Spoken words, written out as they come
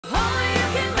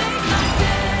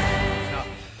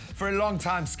For a long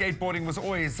time, skateboarding was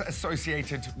always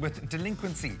associated with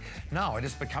delinquency. Now it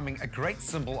is becoming a great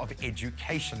symbol of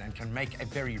education and can make a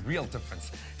very real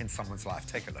difference in someone's life.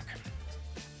 Take a look.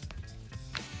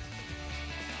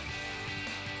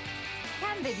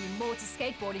 Can there be more to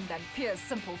skateboarding than pure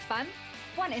simple fun?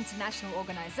 One international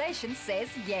organization says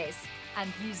yes,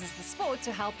 and uses the sport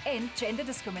to help end gender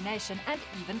discrimination and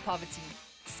even poverty.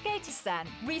 Skatistan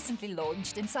recently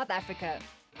launched in South Africa.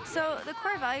 So the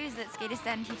core values that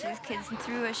Skatistan teaches kids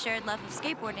through a shared love of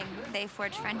skateboarding, they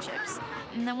forge friendships.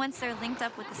 And then once they're linked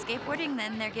up with the skateboarding,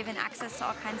 then they're given access to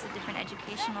all kinds of different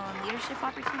educational and leadership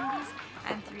opportunities.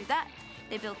 And through that,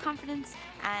 they build confidence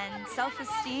and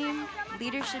self-esteem,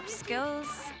 leadership skills.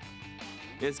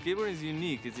 Yeah, skateboarding is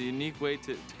unique. It's a unique way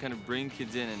to kind of bring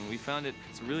kids in, and we found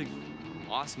it's a really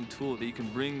awesome tool that you can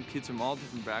bring kids from all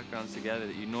different backgrounds together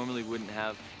that you normally wouldn't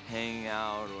have hanging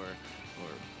out or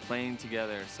playing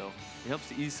together. So it helps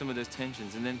to ease some of those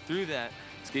tensions. And then through that,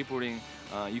 skateboarding,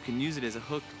 you can use it as a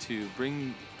hook to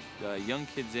bring young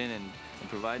kids in and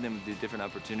provide them with the different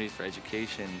opportunities for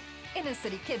education. Inner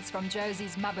city kids from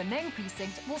Josie's Maboneng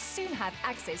precinct will soon have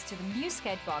access to the new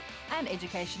skatepark and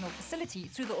educational facility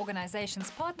through the organization's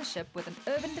partnership with an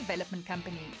urban development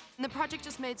company. And the project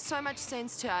just made so much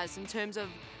sense to us in terms of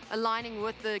aligning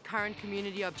with the current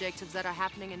community objectives that are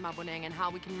happening in Maboneng and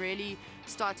how we can really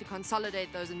start to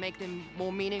consolidate those and make them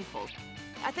more meaningful.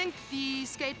 I think the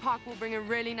skate park will bring a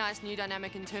really nice new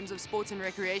dynamic in terms of sports and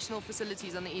recreational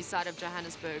facilities on the east side of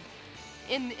Johannesburg.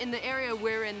 In the area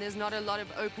we're in, there's not a lot of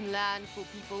open land for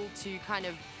people to kind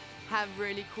of have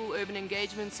really cool urban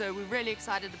engagement, so we're really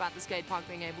excited about the skate park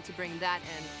being able to bring that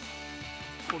in.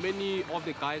 For many of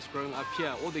the guys growing up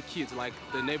here, all the kids, like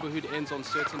the neighborhood ends on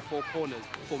certain four corners.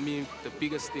 For me, the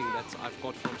biggest thing that I've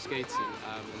got from skating,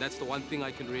 and that's the one thing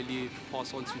I can really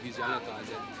pass on to these younger guys.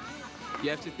 And you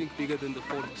have to think bigger than the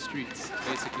 4 streets,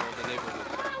 basically, of the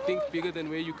neighborhood. Think bigger than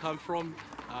where you come from,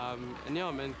 and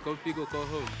yeah, man, go big or go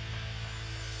home.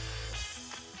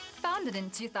 Founded in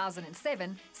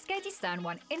 2007, Skatistan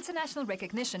won international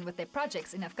recognition with their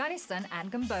projects in Afghanistan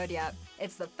and Cambodia.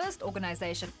 It's the first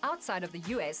organization outside of the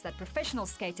US that professional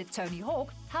skater Tony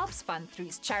Hawk helps fund through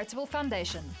his charitable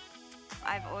foundation.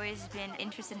 I've always been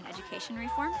interested in education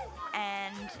reform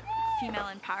and female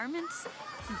empowerment.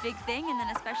 It's a big thing, and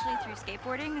then especially through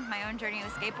skateboarding, my own journey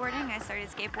with skateboarding. I started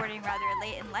skateboarding rather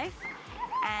late in life,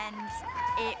 and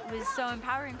it was so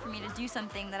empowering for me to do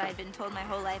something that I'd been told my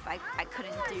whole life I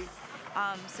couldn't do.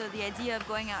 So the idea of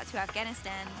going out to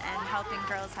Afghanistan and helping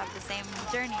girls have the same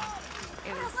journey,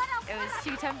 it was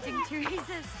too tempting to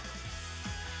resist.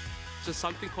 Just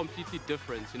something completely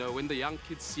different. You know, when the young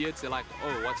kids see it, they're like,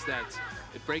 oh, what's that?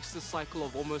 It breaks the cycle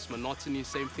of almost monotony,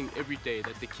 same thing every day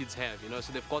that the kids have, you know,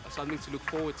 so they've got something to look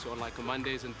forward to on like a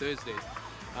Mondays and Thursdays.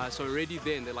 So already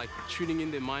then, they're like tuning in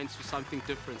their minds to something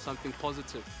different, something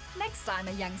positive. Next time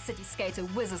a young city skater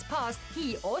whizzes past,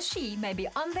 he or she may be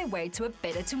on their way to a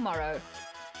better tomorrow.